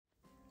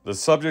The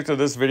subject of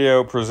this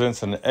video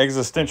presents an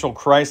existential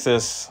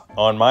crisis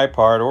on my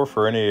part or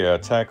for any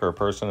tech or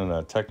person in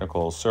a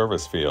technical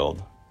service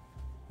field.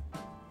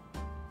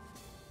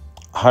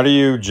 How do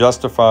you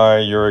justify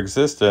your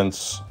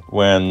existence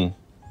when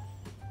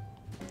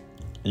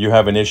you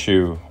have an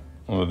issue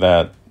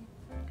that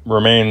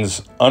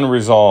remains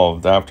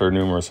unresolved after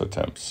numerous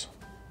attempts?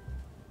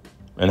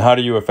 And how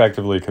do you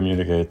effectively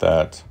communicate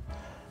that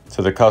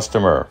to the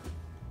customer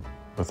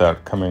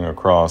without coming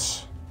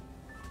across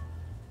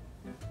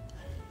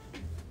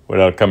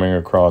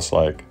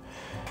like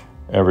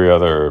every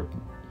other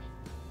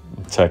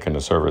tech in the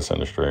service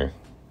industry?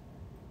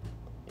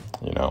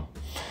 You know,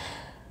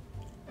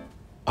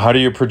 how do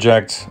you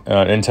project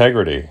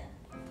integrity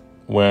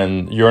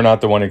when you're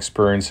not the one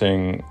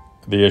experiencing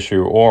the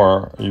issue,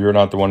 or you're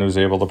not the one who's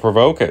able to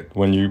provoke it,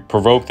 when you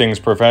provoke things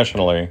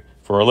professionally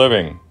for a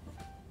living?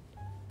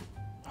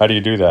 How do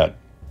you do that?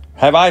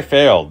 Have I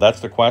failed? That's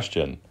the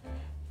question.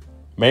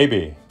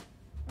 Maybe.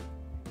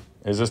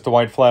 Is this the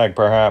white flag?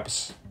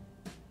 Perhaps.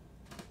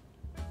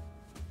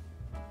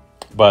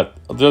 But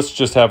let's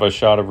just have a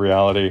shot of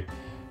reality.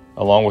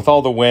 Along with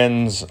all the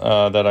wins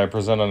that I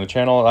present on the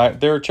channel,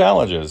 there are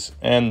challenges.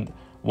 And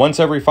once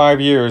every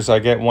 5 years, I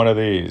get one of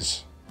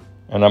these.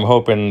 And I'm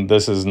hoping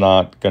this is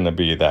not going to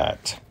be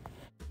that.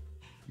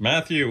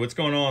 Matthew, what's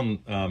going on?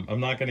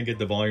 I'm not going to get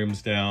the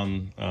volumes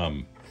down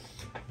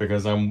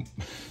because I'm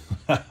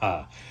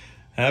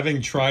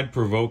having tried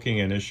provoking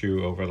an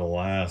issue over the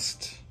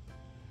last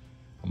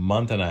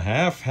month and a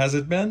half. Has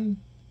it been?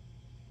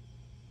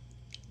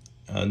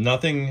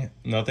 Nothing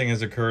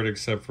has occurred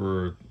except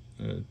for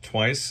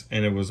twice,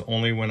 and it was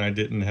only when I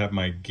didn't have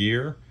my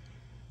gear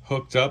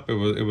hooked up. It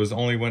was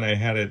only when I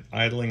had it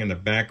idling in the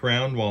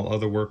background while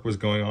other work was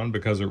going on,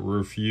 because it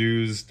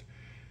refused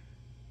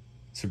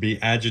to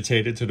be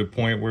agitated to the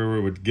point where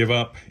it would give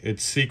up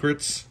its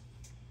secrets.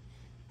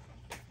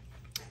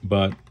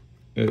 But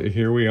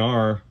here we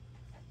are.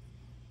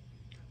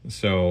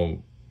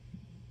 So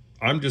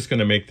I'm just going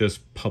to make this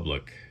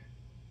public.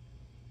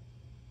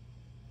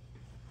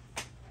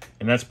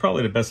 And that's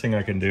probably the best thing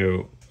I can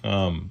do.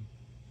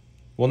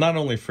 Well, not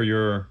only for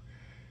your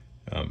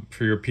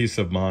peace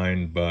of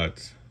mind,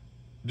 but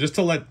just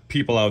to let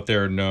people out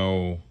there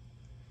know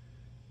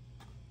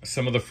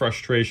some of the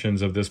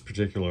frustrations of this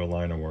particular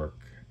line of work.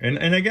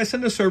 And I guess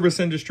in the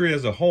service industry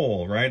as a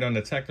whole, right, on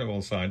the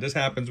technical side, this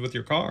happens with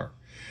your car.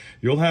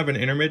 You'll have an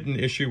intermittent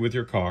issue with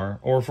your car,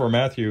 or for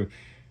Matthew,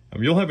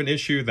 you'll have an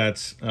issue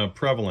that's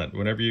prevalent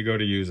whenever you go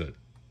to use it.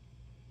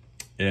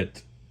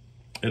 It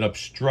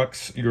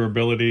obstructs your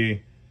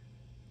ability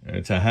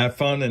to have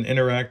fun and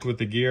interact with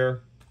the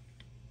gear.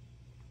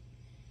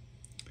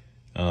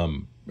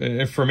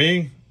 And for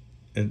me,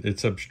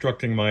 it's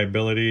obstructing my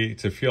ability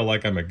to feel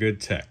like I'm a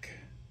good tech.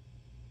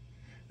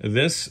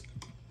 This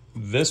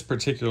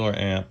particular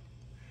amp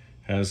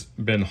has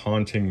been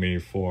haunting me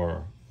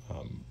for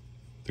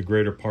the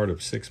greater part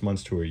of 6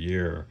 months to a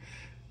year.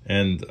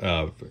 And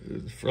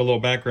for a little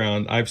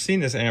background, I've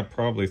seen this amp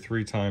probably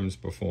 3 times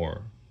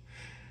before.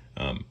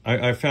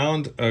 I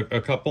found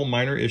a couple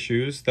minor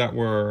issues that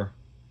were,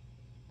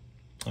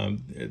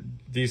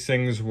 these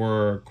things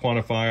were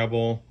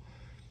quantifiable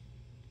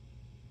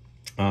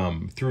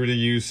through the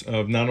use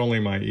of not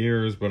only my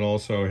ears, but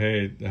also,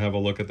 hey, have a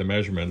look at the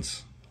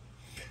measurements.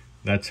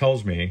 That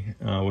tells me,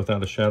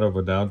 without a shadow of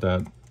a doubt,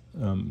 that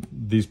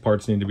these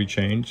parts need to be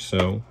changed.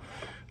 So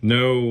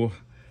no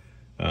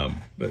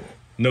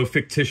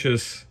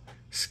fictitious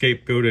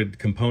scapegoated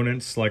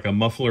components like a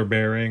muffler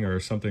bearing or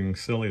something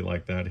silly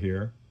like that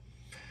here.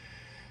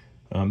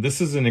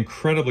 This is an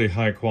incredibly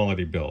high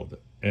quality build.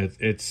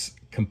 It's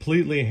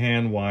completely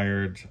hand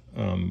wired,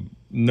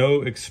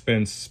 no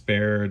expense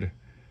spared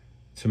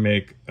to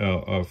make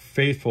a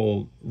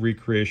faithful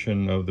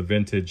recreation of the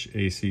vintage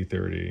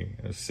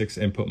AC30, a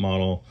 6-input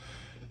model.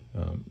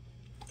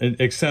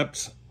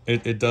 Except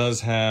it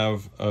does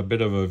have a bit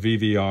of a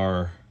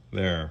VVR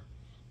there.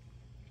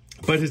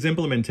 But his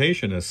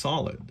implementation is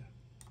solid.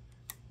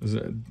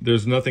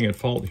 There's nothing at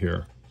fault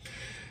here.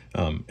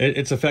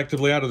 It's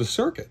effectively out of the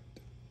circuit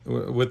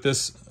with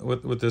this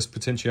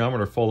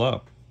potentiometer full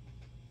up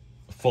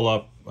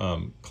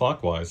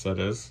clockwise, that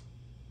is.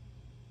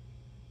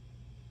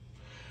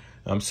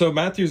 So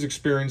Matthew's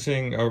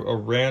experiencing a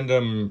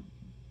random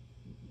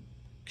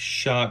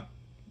shot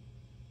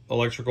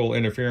electrical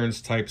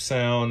interference type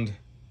sound.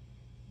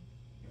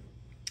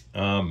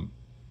 I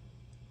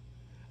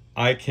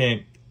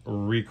can't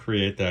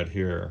recreate that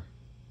here.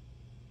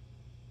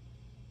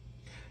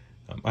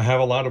 I have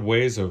a lot of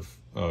ways of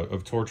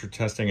torture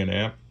testing an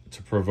amp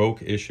to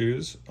provoke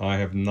issues. I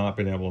have not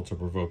been able to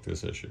provoke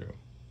this issue.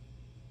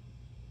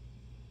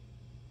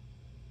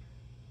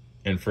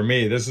 And for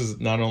me, this is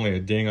not only a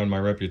ding on my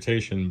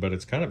reputation, but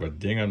it's kind of a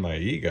ding on my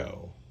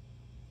ego.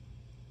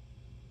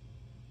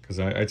 Because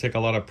I take a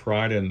lot of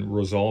pride in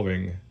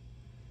resolving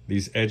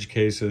these edge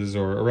cases,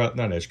 or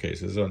not edge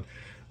cases, on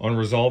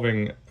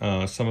resolving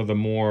some of the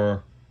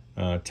more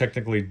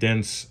technically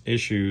dense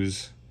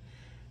issues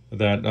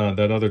that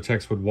that other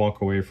techs would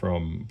walk away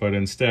from. But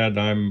instead,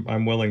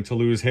 I'm willing to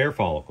lose hair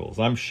follicles.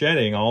 I'm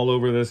shedding all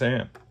over this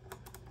amp.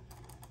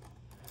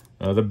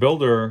 The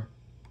builder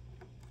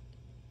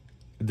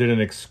did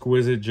an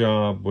exquisite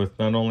job with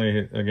not only,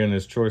 again,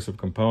 his choice of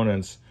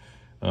components,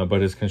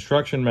 but his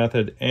construction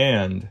method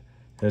and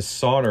his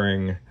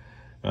soldering.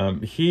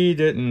 He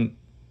didn't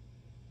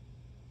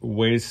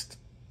waste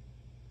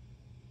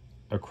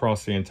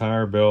across the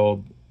entire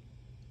build,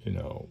 you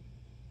know,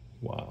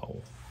 wow,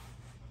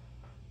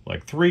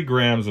 like 3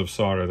 grams of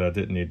solder that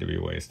didn't need to be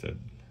wasted.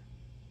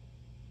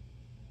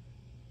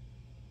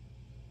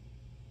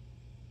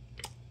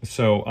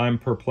 So I'm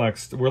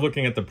perplexed. We're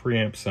looking at the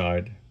preamp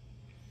side.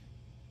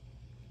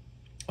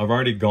 I've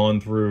already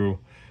gone through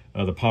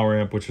the power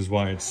amp, which is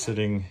why it's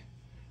sitting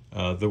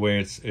the way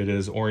it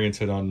is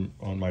oriented on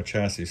my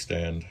chassis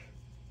stand.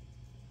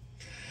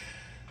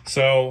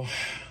 So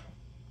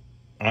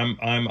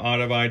I'm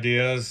out of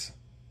ideas.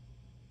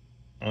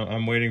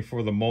 I'm waiting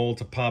for the mole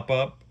to pop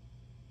up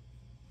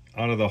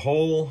out of the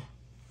hole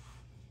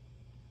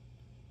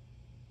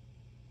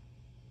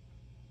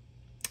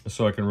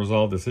so I can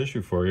resolve this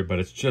issue for you, but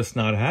it's just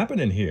not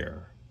happening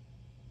here.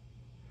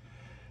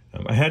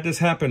 I had this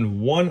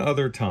happen one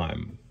other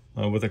time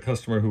with a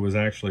customer who was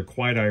actually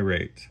quite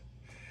irate.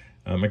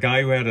 A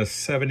guy who had a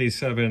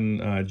 77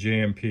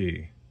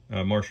 JMP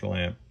Marshall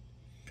amp,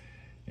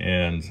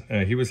 and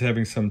he was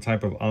having some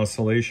type of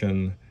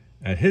oscillation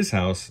at his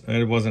house, and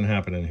it wasn't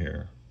happening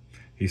here.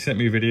 He sent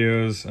me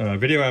videos,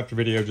 video after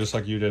video, just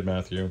like you did,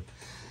 Matthew,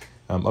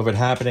 of it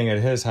happening at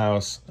his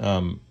house.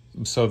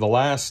 So the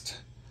last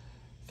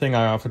thing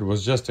I offered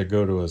was just to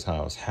go to his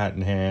house, hat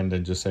in hand,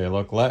 and just say,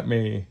 look, let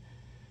me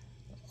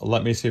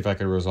see if I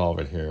can resolve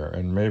it here.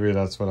 And maybe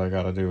that's what I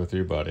got to do with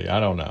you, buddy. I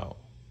don't know.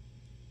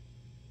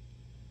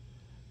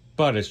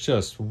 But it's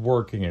just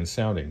working and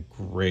sounding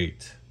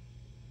great.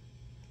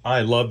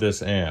 I love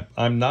this amp.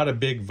 I'm not a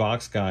big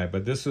Vox guy,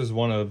 but this is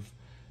one of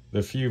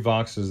the few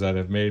Voxes that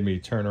have made me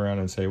turn around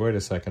and say, wait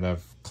a second,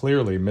 I've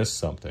clearly missed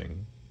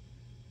something.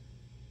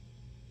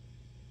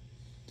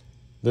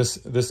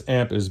 This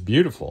amp is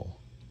beautiful.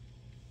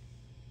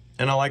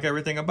 And I like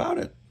everything about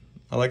it.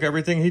 I like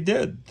everything he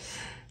did.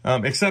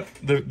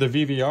 Except the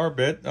VVR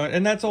bit.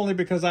 And that's only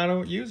because I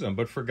don't use them.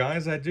 But for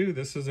guys that do,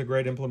 this is a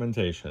great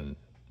implementation.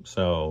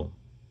 So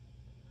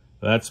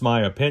that's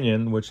my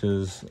opinion, which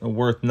is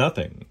worth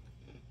nothing.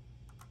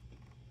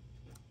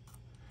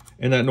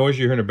 And that noise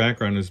you hear in the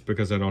background is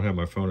because I don't have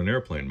my phone in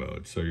airplane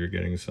mode. So you're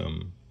getting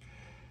some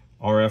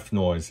RF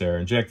noise there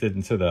injected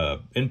into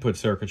the input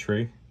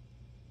circuitry.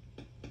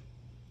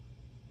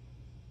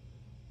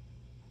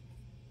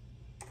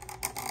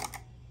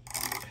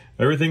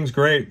 Everything's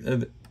great.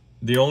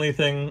 The only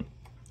thing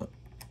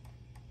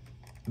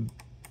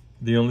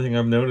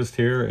I've noticed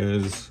here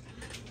is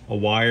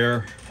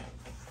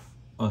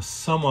a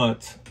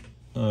somewhat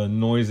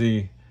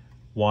noisy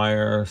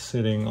wire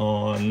sitting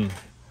on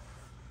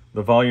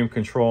the volume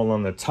control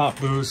on the top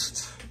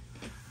boost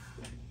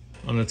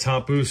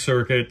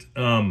circuit.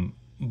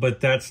 But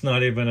that's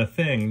not even a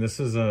thing. It's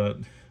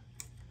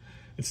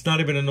not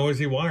even a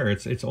noisy wire.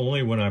 It's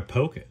only when I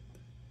poke it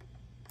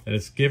and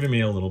it's giving me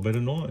a little bit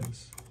of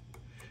noise.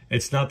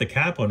 It's not the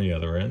cap on the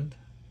other end,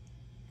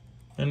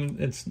 and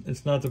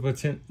it's not the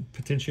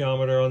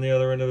potentiometer on the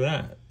other end of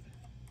that.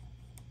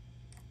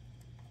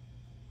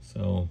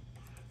 So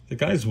the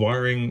guy's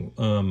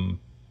wiring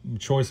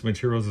choice of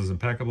materials is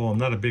impeccable. I'm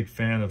not a big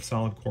fan of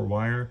solid core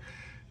wire,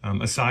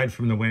 aside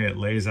from the way it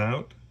lays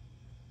out,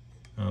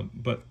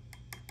 but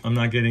I'm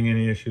not getting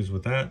any issues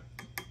with that.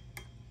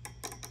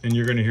 And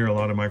you're going to hear a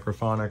lot of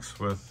microphonics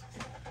with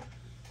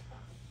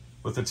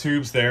the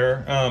tubes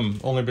there,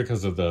 only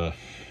because of the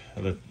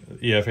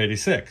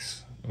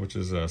EF86, which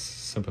is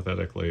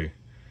sympathetically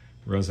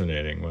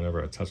resonating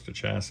whenever I touch the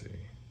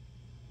chassis.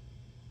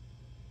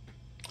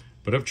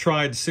 But I've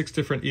tried 6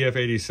 different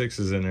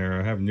EF86s in there.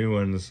 I have new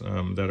ones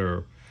that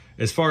are,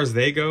 as far as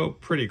they go,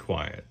 pretty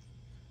quiet.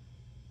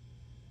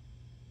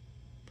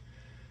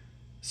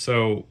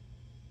 So,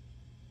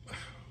 man,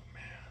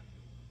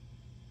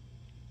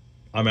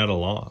 I'm at a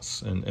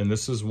loss. And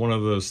this is one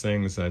of those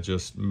things that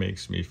just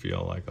makes me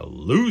feel like a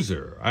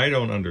loser. I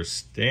don't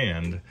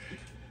understand.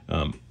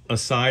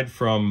 Aside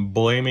from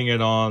blaming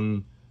it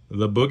on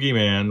the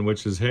boogeyman,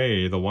 which is,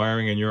 hey, the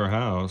wiring in your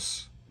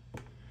house,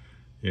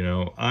 you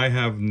know, I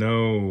have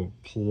no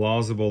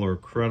plausible or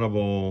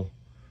credible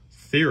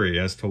theory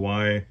as to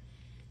why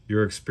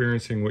you're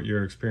experiencing what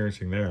you're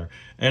experiencing there.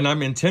 And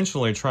I'm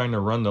intentionally trying to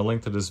run the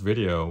length of this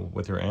video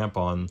with your amp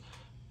on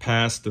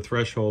past the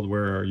threshold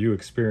where you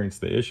experience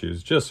the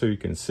issues, just so you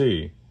can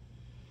see.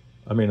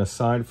 I mean,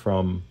 aside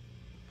from,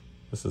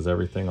 this is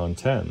everything on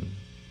 10,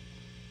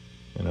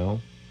 you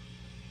know?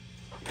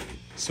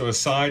 So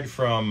aside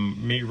from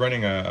me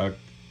running a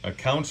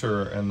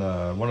counter in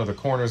one of the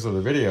corners of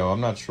the video, I'm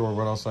not sure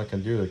what else I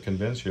can do to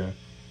convince you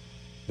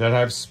that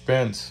I've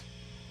spent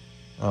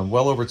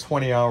well over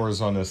 20 hours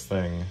on this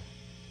thing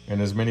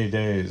in as many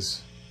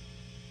days.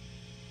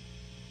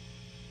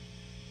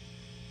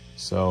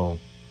 So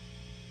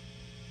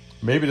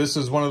maybe this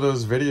is one of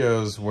those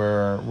videos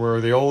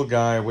where the old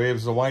guy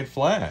waves the white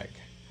flag.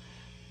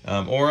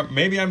 Or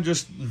maybe I'm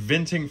just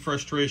venting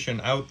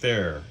frustration out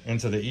there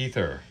into the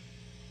ether.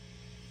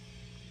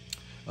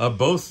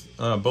 Both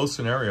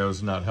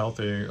scenarios not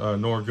healthy,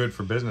 nor good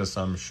for business,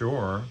 I'm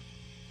sure.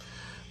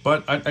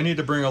 But I need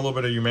to bring a little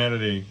bit of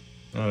humanity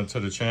to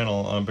the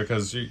channel,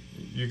 because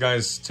you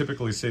guys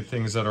typically say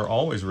things that are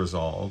always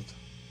resolved.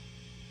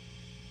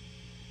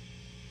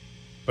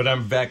 But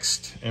I'm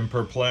vexed and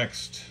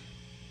perplexed.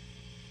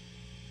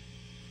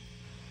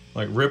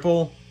 Like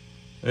Ripple,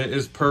 it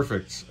is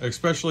perfect,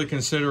 especially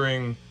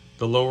considering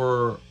the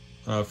lower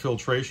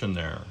filtration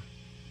there,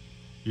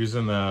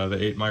 using the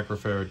 8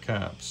 microfarad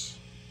caps.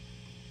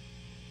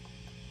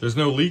 There's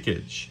no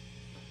leakage.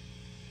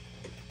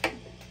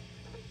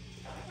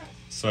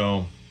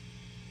 So,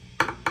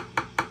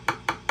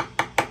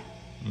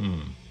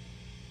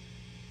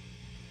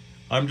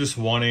 I'm just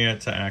wanting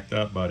it to act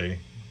up, buddy.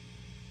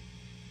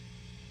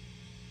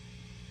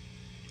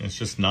 It's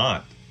just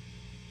not.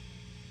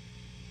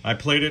 I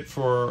played it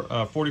for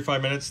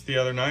 45 minutes the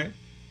other night,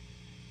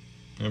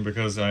 and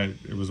because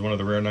it was one of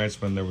the rare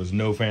nights when there was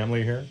no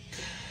family here,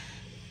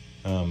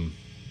 at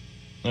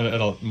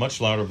a much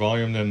louder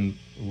volume than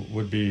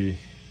would be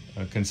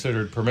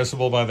considered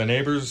permissible by the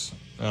neighbors,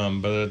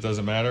 but it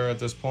doesn't matter at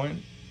this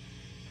point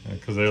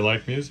because they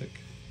like music.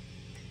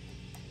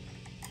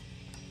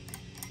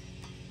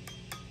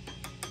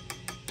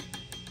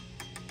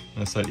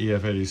 That's that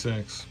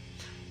EF86,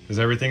 because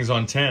everything's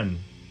on 10.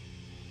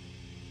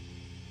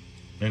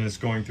 And it's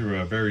going through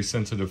a very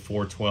sensitive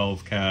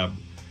 412 cab,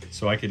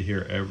 so I could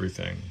hear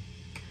everything.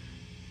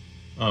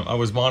 I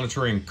was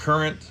monitoring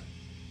current.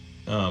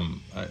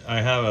 I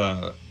have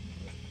a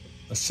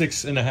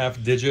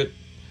 6.5 digit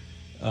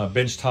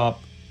benchtop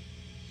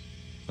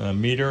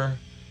meter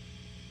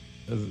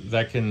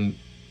that can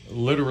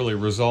literally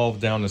resolve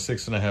down to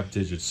 6.5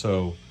 digits.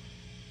 So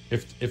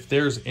if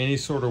there's any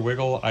sort of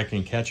wiggle, I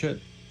can catch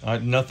it.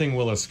 Nothing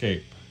will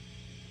escape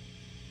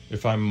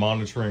if I'm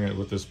monitoring it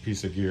with this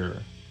piece of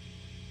gear.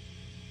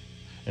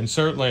 And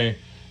certainly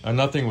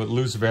nothing with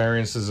loose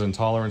variances and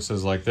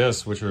tolerances like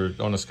this, which are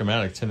on a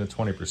schematic 10 to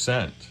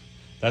 20%.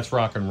 That's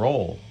rock and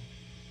roll.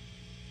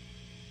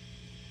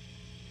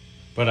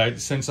 But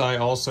since I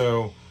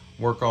also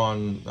work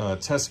on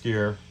test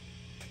gear,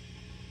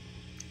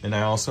 and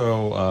I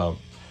also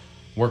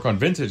work on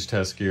vintage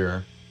test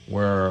gear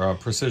where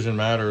precision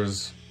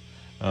matters,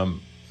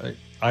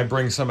 I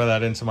bring some of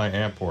that into my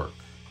amp work.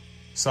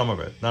 Some of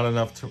it, not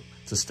enough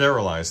to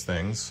sterilize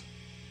things.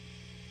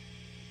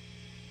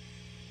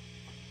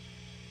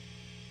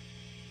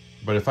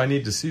 But if I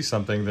need to see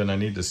something, then I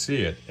need to see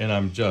it, and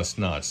I'm just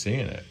not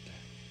seeing it.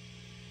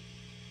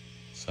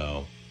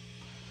 So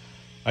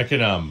I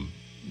could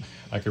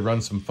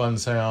run some fun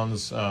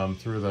sounds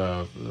through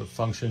the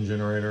function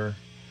generator,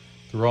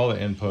 through all the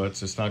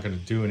inputs. It's not going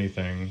to do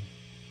anything.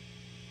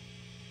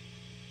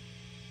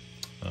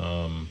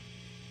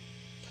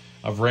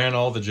 I've ran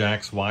all the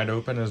jacks wide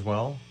open as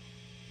well,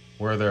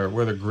 where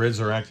the grids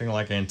are acting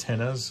like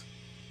antennas.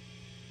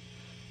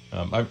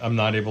 I'm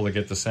not able to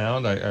get the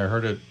sound. I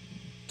heard it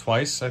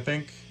twice, I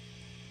think,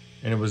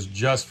 and it was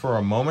just for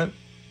a moment,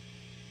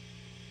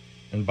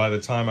 and by the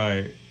time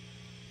I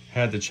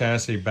had the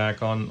chassis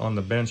back on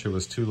the bench, it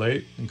was too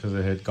late because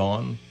it had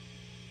gone.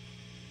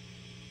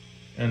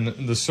 And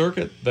the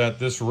circuit that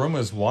this room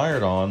is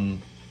wired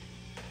on,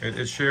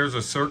 it shares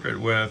a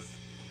circuit with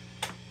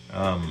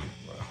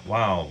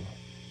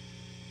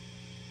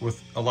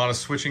with a lot of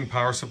switching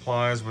power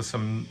supplies, with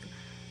some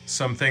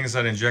things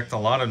that inject a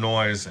lot of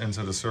noise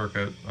into the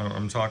circuit.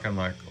 I'm talking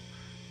like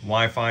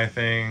Wi-Fi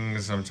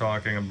things, I'm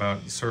talking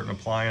about certain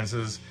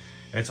appliances.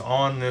 It's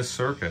on this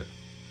circuit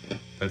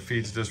that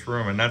feeds this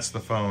room, and that's the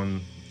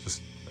phone,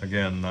 just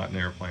again, not in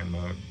airplane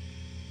mode.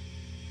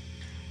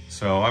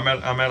 So I'm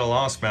at a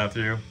loss,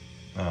 Matthew.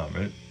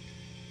 I'm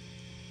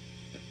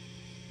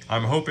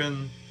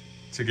hoping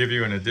to give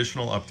you an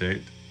additional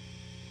update,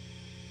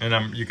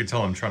 and you can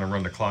tell I'm trying to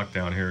run the clock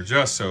down here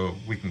just so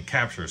we can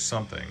capture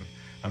something.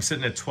 I'm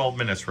sitting at 12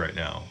 minutes right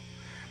now,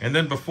 and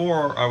then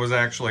before I was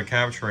actually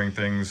capturing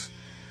things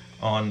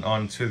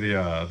onto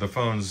the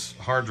phone's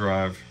hard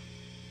drive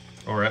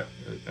or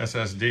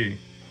SSD.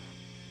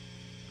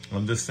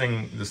 This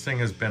thing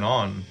has been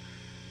on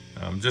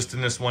just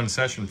in this one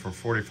session for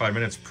 45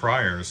 minutes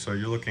prior, so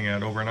you're looking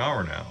at over an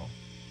hour now.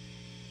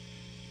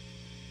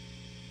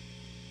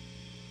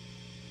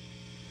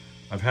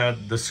 I've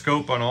had the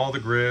scope on all the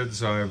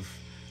grids. I've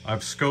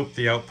scoped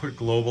the output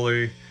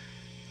globally.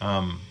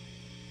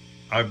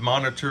 I've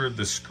monitored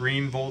the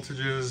screen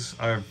voltages.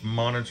 I've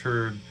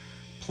monitored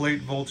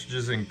plate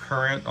voltages and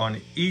current on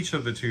each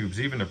of the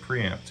tubes, even the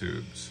preamp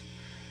tubes.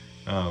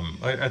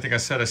 I think I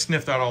said I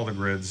sniffed out all the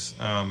grids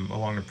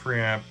along the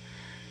preamp.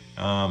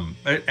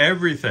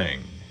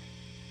 Everything.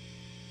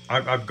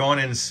 I've gone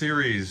in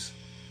series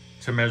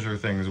to measure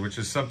things, which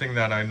is something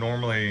that I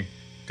normally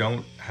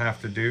don't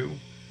have to do.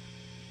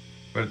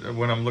 But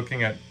when I'm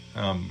looking at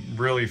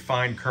really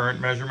fine current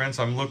measurements,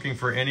 I'm looking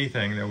for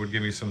anything that would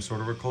give me some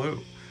sort of a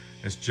clue.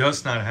 It's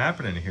just not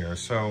happening here.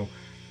 So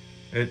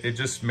it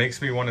just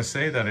makes me want to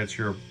say that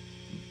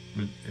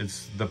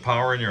it's the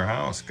power in your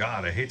house.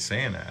 God, I hate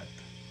saying that.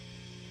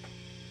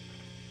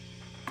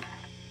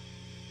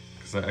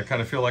 Because I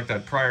kind of feel like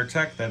that prior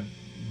tech that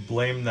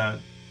blamed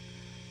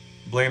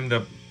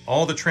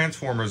all the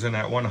transformers in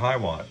that one high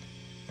watt,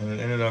 and it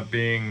ended up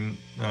being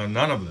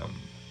none of them.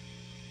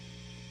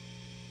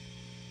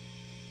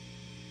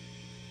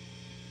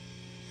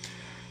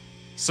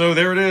 So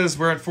there it is.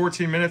 We're at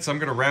 14 minutes. I'm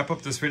going to wrap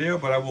up this video,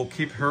 but I will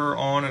keep her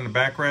on in the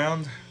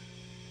background.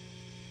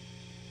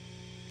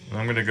 And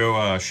I'm going to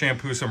go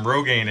shampoo some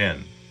Rogaine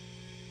in.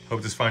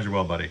 Hope this finds you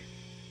well, buddy.